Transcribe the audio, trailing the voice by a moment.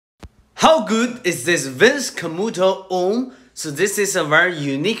How good is this Camuto Homme? So this is a very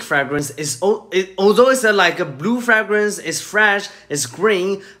unique fragrance. Although it's like a blue fragrance, it's fresh, it's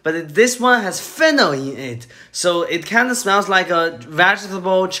green, but this one has fennel in it. So it kind of smells like a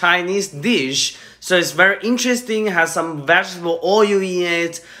vegetable Chinese dish. So it's very interesting, has some vegetable oil in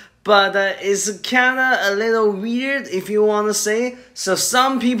it. But it's kind of a little weird if you want to say. So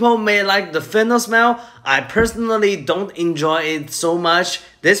some people may like the fennel smell. I personally don't enjoy it so much.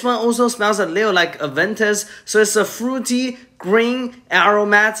 This one also smells a little like Aventus. So it's a fruity, green,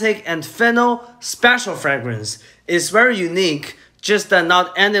 aromatic, and fennel special fragrance. It's very unique. Just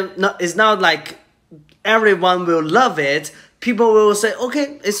it's not like everyone will love it. People will say,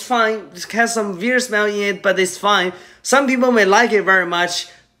 okay, it's fine. It has some weird smell in it, but it's fine. Some people may like it very much.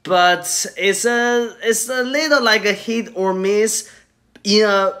 But it's a little like a hit or miss in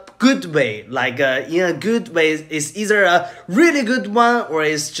a good way. Like in a good way, it's either a really good one or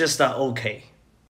it's just okay.